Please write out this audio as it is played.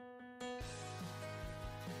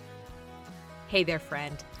Hey there,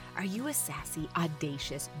 friend. Are you a sassy,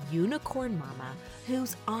 audacious unicorn mama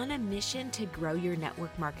who's on a mission to grow your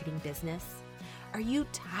network marketing business? Are you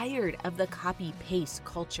tired of the copy-paste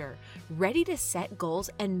culture, ready to set goals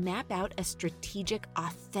and map out a strategic,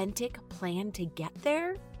 authentic plan to get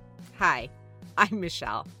there? Hi, I'm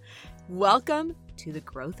Michelle. Welcome to the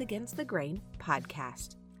Growth Against the Grain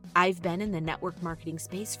podcast. I've been in the network marketing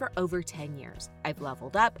space for over 10 years. I've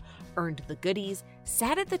leveled up, earned the goodies,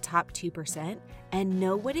 sat at the top 2%, and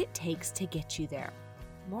know what it takes to get you there.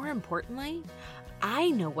 More importantly, I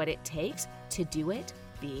know what it takes to do it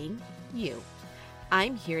being you.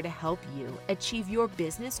 I'm here to help you achieve your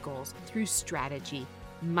business goals through strategy,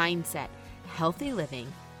 mindset, healthy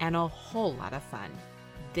living, and a whole lot of fun.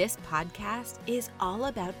 This podcast is all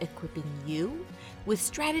about equipping you with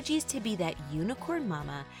strategies to be that unicorn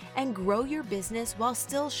mama and grow your business while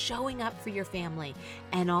still showing up for your family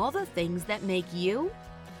and all the things that make you,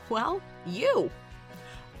 well, you.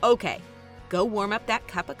 Okay, go warm up that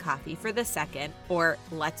cup of coffee for the second, or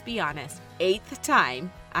let's be honest, 8th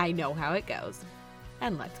time. I know how it goes.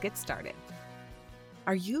 And let's get started.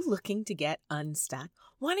 Are you looking to get unstuck?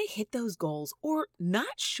 Want to hit those goals or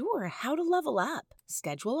not sure how to level up?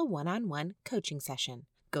 Schedule a one-on-one coaching session.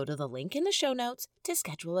 Go to the link in the show notes to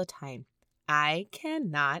schedule a time. I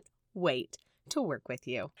cannot wait to work with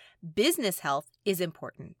you. Business health is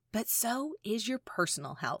important, but so is your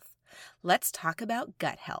personal health. Let's talk about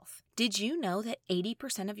gut health. Did you know that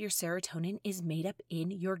 80% of your serotonin is made up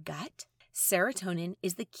in your gut? Serotonin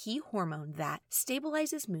is the key hormone that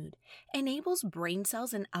stabilizes mood, enables brain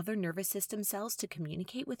cells and other nervous system cells to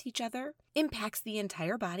communicate with each other, impacts the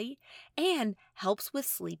entire body, and helps with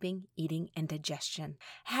sleeping, eating, and digestion.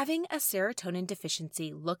 Having a serotonin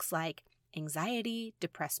deficiency looks like anxiety,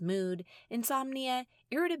 depressed mood, insomnia,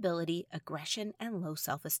 irritability, aggression, and low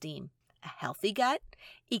self-esteem. A healthy gut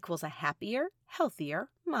equals a happier, healthier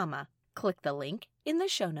mama. Click the link in the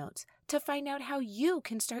show notes to find out how you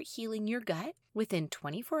can start healing your gut within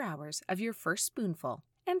 24 hours of your first spoonful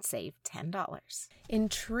and save $10. In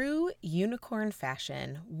true unicorn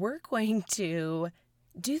fashion, we're going to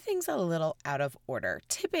do things a little out of order.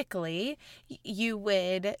 Typically, you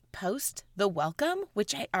would post the welcome,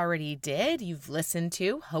 which I already did. You've listened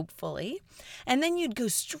to, hopefully. And then you'd go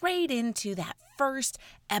straight into that first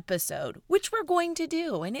episode, which we're going to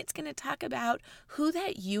do. And it's going to talk about who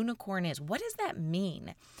that unicorn is. What does that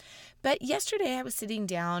mean? But yesterday I was sitting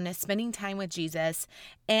down, spending time with Jesus,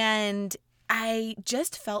 and I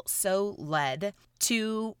just felt so led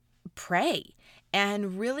to pray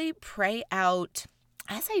and really pray out,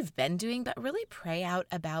 as I've been doing, but really pray out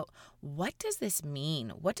about what does this mean?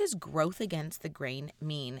 What does growth against the grain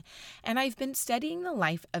mean? And I've been studying the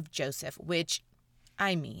life of Joseph, which,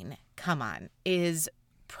 I mean, come on, is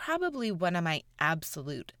probably one of my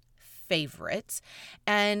absolute favorites.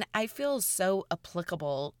 And I feel so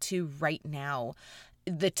applicable to right now,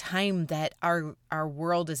 the time that our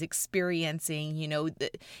world is experiencing. You know,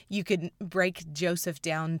 you could break Joseph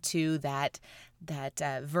down to that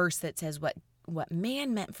verse that says what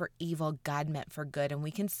man meant for evil, God meant for good. And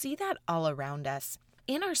we can see that all around us.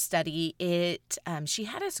 In our study, she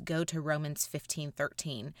had us go to Romans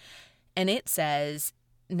 15:13, and it says,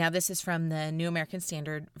 now this is from the New American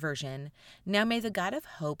Standard Version, now may the God of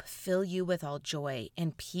hope fill you with all joy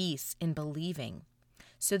and peace in believing,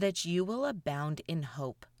 so that you will abound in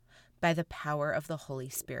hope by the power of the Holy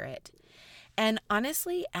Spirit. And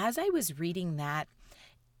honestly, as I was reading that,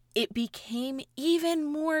 it became even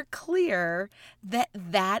more clear that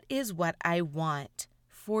that is what I want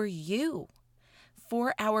for you,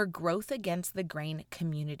 for our Growth Against the Grain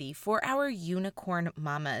community, for our unicorn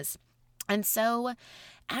mamas. And so,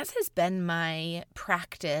 as has been my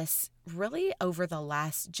practice really over the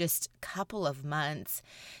last just couple of months,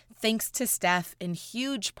 thanks to Steph in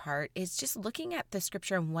huge part, is just looking at the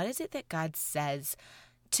scripture and what is it that God says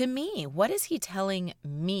to me? What is he telling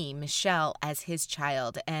me, Michelle, as his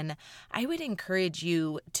child? And I would encourage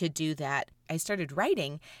you to do that. I started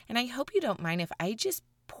writing, and I hope you don't mind if I just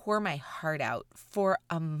pour my heart out for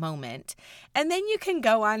a moment, and then you can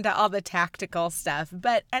go on to all the tactical stuff.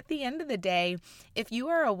 But at the end of the day, if you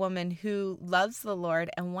are a woman who loves the Lord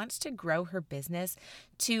and wants to grow her business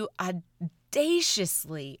to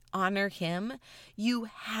audaciously honor him, you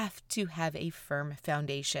have to have a firm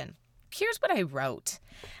foundation. Here's what I wrote.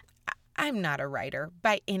 I'm not a writer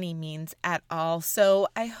by any means at all. So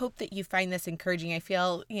I hope that you find this encouraging. I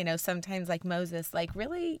feel, sometimes like Moses, like,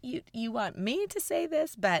 really, you want me to say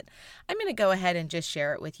this? But I'm going to go ahead and just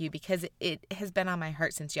share it with you because it has been on my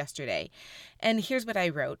heart since yesterday. And here's what I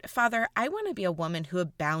wrote. Father, I want to be a woman who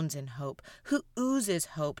abounds in hope, who oozes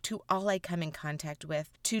hope to all I come in contact with,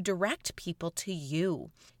 to direct people to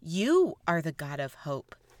you. You are the God of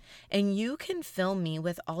hope, and you can fill me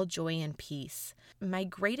with all joy and peace. My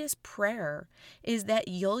greatest prayer is that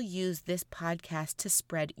you'll use this podcast to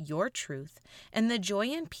spread your truth and the joy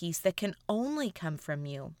and peace that can only come from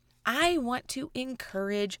you. I want to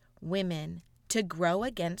encourage women to grow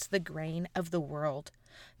against the grain of the world,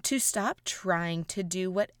 to stop trying to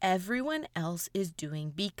do what everyone else is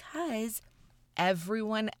doing because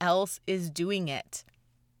everyone else is doing it.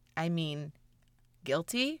 I mean,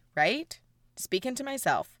 guilty, right? Speaking to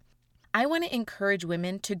myself. I want to encourage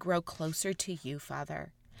women to grow closer to you,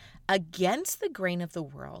 Father, against the grain of the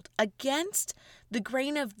world, against the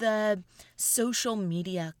grain of the social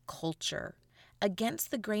media culture,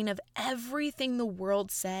 against the grain of everything the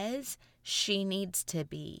world says she needs to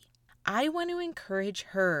be. I want to encourage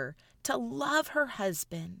her to love her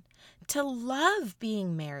husband, to love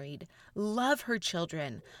being married, love her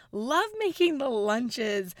children, love making the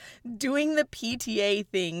lunches, doing the PTA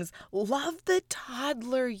things, love the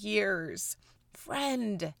toddler years.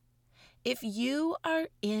 Friend, if you are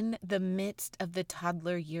in the midst of the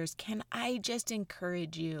toddler years, can I just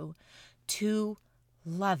encourage you to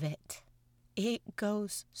love it? It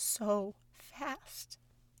goes so fast.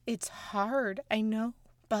 It's hard, I know,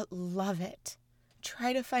 but love it.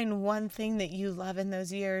 Try to find one thing that you love in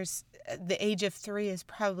those years. The age of 3 is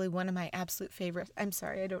probably one of my absolute favorites. I'm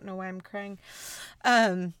sorry, I don't know why I'm crying.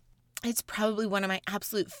 It's probably one of my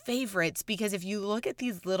absolute favorites because if you look at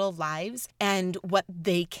these little lives and what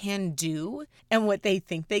they can do and what they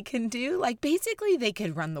think they can do, like basically they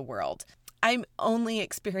could run the world. I'm only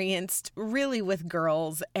experienced really with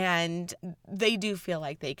girls, and they do feel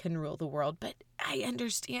like they can rule the world, but I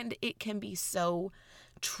understand it can be so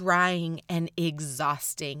trying and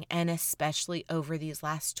exhausting, and especially over these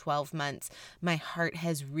last 12 months, my heart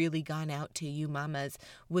has really gone out to you mamas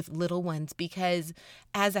with little ones because,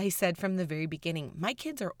 as I said from the very beginning, my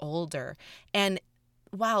kids are older, and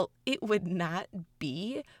while it would not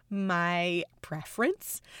be my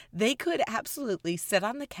preference, they could absolutely sit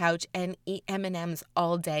on the couch and eat M&Ms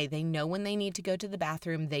all day. They know when they need to go to the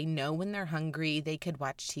bathroom. They know when they're hungry. They could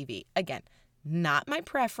watch TV. Again, not my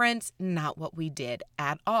preference, not what we did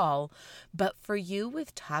at all. But for you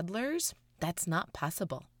with toddlers, that's not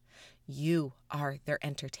possible. You are their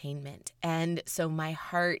entertainment. And so my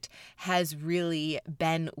heart has really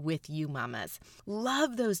been with you mamas.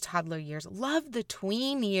 Love those toddler years. Love the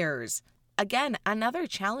tween years. Again, another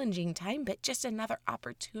challenging time, but just another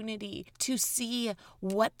opportunity to see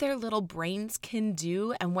what their little brains can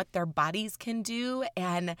do and what their bodies can do.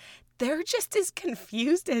 And they're just as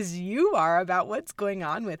confused as you are about what's going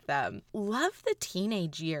on with them. Love the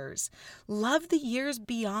teenage years. Love the years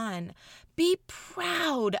beyond. Be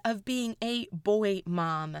proud of being a boy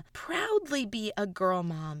mom. Proudly be a girl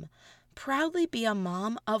mom. Proudly be a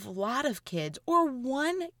mom of a lot of kids or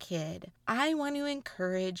one kid. I want to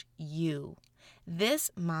encourage you, this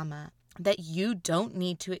mama, that you don't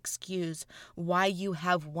need to excuse why you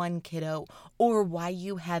have one kiddo or why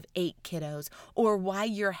you have 8 kiddos or why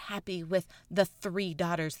you're happy with the 3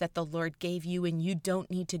 daughters that the Lord gave you and you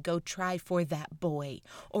don't need to go try for that boy,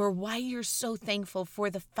 or why you're so thankful for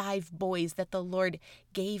the 5 boys that the Lord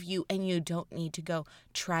gave you and you don't need to go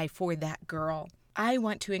try for that girl. I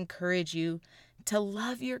want to encourage you to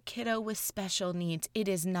love your kiddo with special needs. It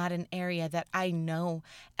is not an area that I know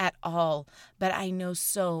at all, but I know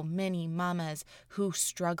so many mamas who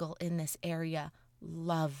struggle in this area.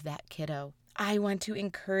 Love that kiddo. I want to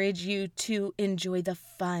encourage you to enjoy the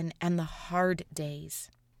fun and the hard days.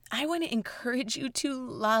 I want to encourage you to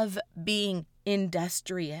love being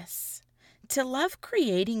industrious, to love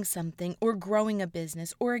creating something or growing a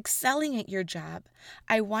business or excelling at your job.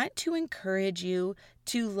 I want to encourage you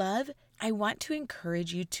to love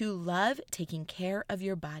taking care of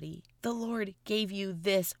your body. The Lord gave you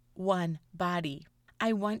this one body.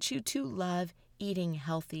 I want you to love eating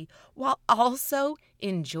healthy while also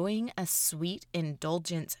enjoying a sweet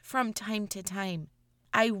indulgence from time to time.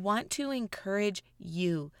 I want to encourage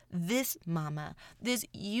you, this mama, this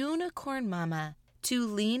unicorn mama, to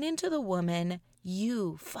lean into the woman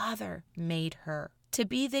you, Father, made her, to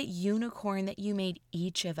be the unicorn that you made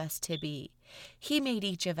each of us to be. He made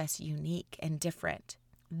each of us unique and different.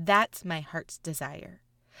 That's my heart's desire.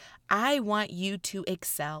 I want you to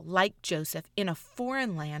excel like Joseph in a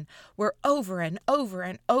foreign land where over and over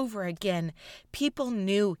and over again, people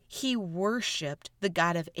knew he worshiped the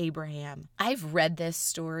God of Abraham. I've read this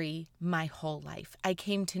story my whole life. I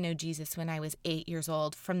came to know Jesus when I was 8 years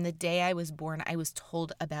old. From the day I was born, I was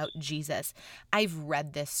told about Jesus. I've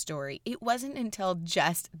read this story. It wasn't until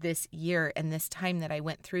just this year and this time that I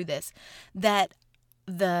went through this that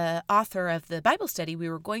the author of the Bible study we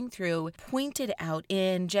were going through pointed out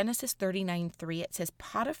in Genesis 39:3, it says,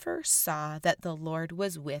 Potiphar saw that the Lord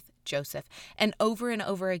was with Joseph. And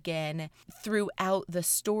over again, throughout the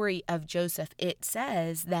story of Joseph, it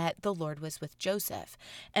says that the Lord was with Joseph.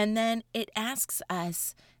 And then it asks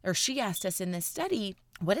us, or she asked us in this study,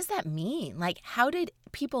 what does that mean? Like, how did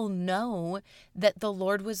people know that the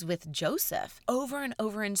Lord was with Joseph? Over and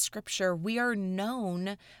over in Scripture, we are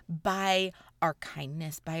known by our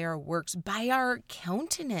kindness, by our works, by our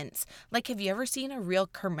countenance. Like, have you ever seen a real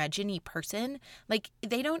curmudgeon-y person? Like,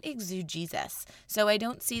 they don't exude Jesus. So I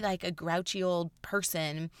don't see like a grouchy old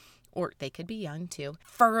person, or they could be young too,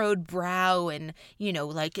 furrowed brow and,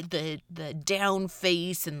 like the down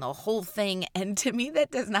face and the whole thing. And to me,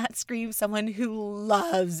 that does not scream someone who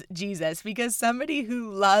loves Jesus, because somebody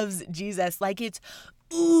who loves Jesus, like, it's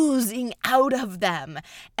oozing out of them.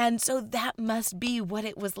 And so that must be what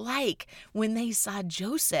it was like when they saw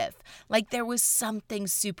Joseph. Like, there was something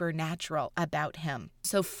supernatural about him.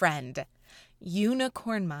 So friend,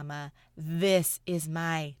 Unicorn Mama, this is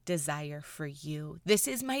my desire for you. This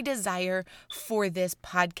is my desire for this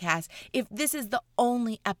podcast. If this is the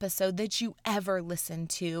only episode that you ever listen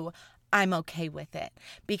to, I'm okay with it,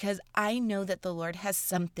 because I know that the Lord has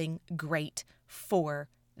something great for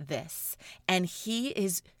this. And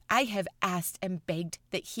I have asked and begged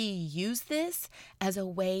that he use this as a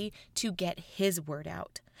way to get his word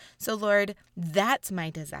out. So Lord, that's my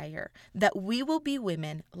desire, that we will be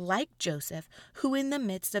women like Joseph, who in the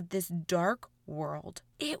midst of this dark world,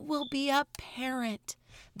 it will be apparent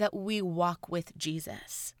that we walk with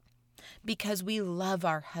Jesus. Because we love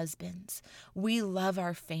our husbands. We love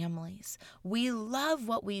our families. We love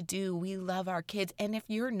what we do. We love our kids. And if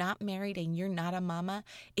you're not married and you're not a mama,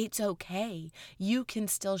 it's okay. You can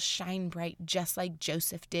still shine bright just like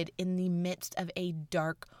Joseph did in the midst of a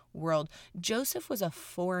dark world. Joseph was a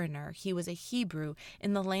foreigner. He was a Hebrew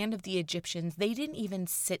in the land of the Egyptians. They didn't even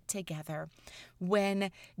sit together.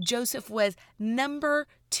 When Joseph was number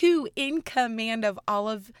 2 in command of all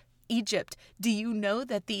of Egypt, do you know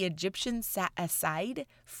that the Egyptians sat aside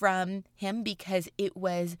from him because it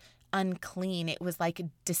was unclean? It was like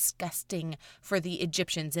disgusting for the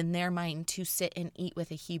Egyptians in their mind to sit and eat with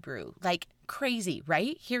a Hebrew. Like, crazy,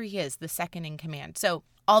 right? Here he is, the second in command. So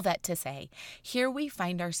all that to say, here we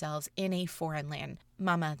find ourselves in a foreign land.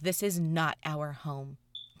 Mama, this is not our home.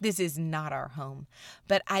 This is not our home.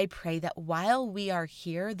 But I pray that while we are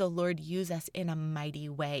here, the Lord use us in a mighty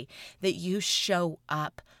way, that you show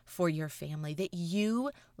up for your family, that you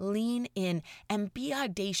lean in and be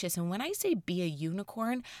audacious. And when I say be a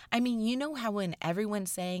unicorn, I mean, you know how when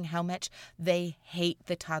everyone's saying how much they hate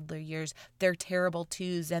the toddler years, their terrible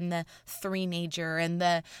twos and the three-nager and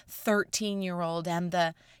the 13-year-old and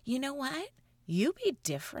you know what? You be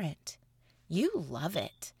different. You love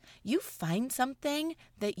it. You find something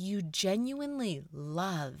that you genuinely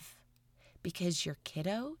love, because your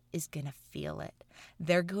kiddo is going to feel it.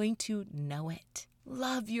 They're going to know it.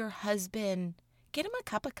 Love your husband. Get him a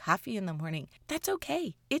cup of coffee in the morning. That's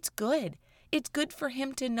okay. It's good. It's good for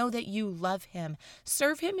him to know that you love him.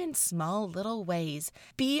 Serve him in small little ways.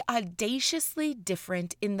 Be audaciously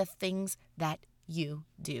different in the things that you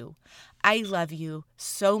do. I love you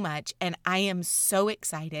so much, and I am so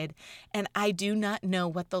excited, and I do not know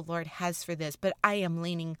what the Lord has for this, but I am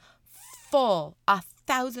leaning full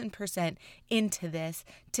 1,000% into this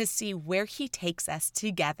to see where he takes us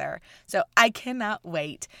together. So I cannot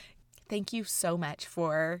wait. Thank you so much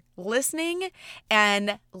for listening,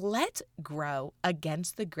 and let's grow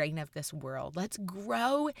against the grain of this world. Let's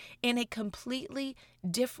grow in a completely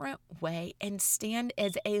different way and stand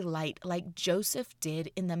as a light like Joseph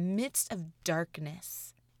did in the midst of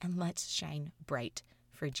darkness. And let's shine bright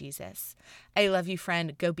for Jesus. I love you,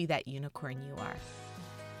 friend. Go be that unicorn you are.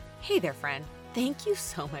 Hey there, friend. Thank you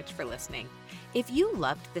so much for listening. If you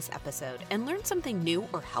loved this episode and learned something new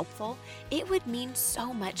or helpful, it would mean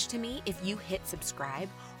so much to me if you hit subscribe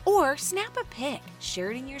or snap a pic,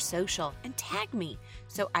 share it in your social, and tag me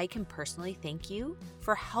so I can personally thank you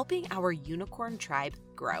for helping our unicorn tribe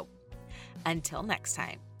grow. Until next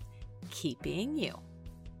time, keep being you.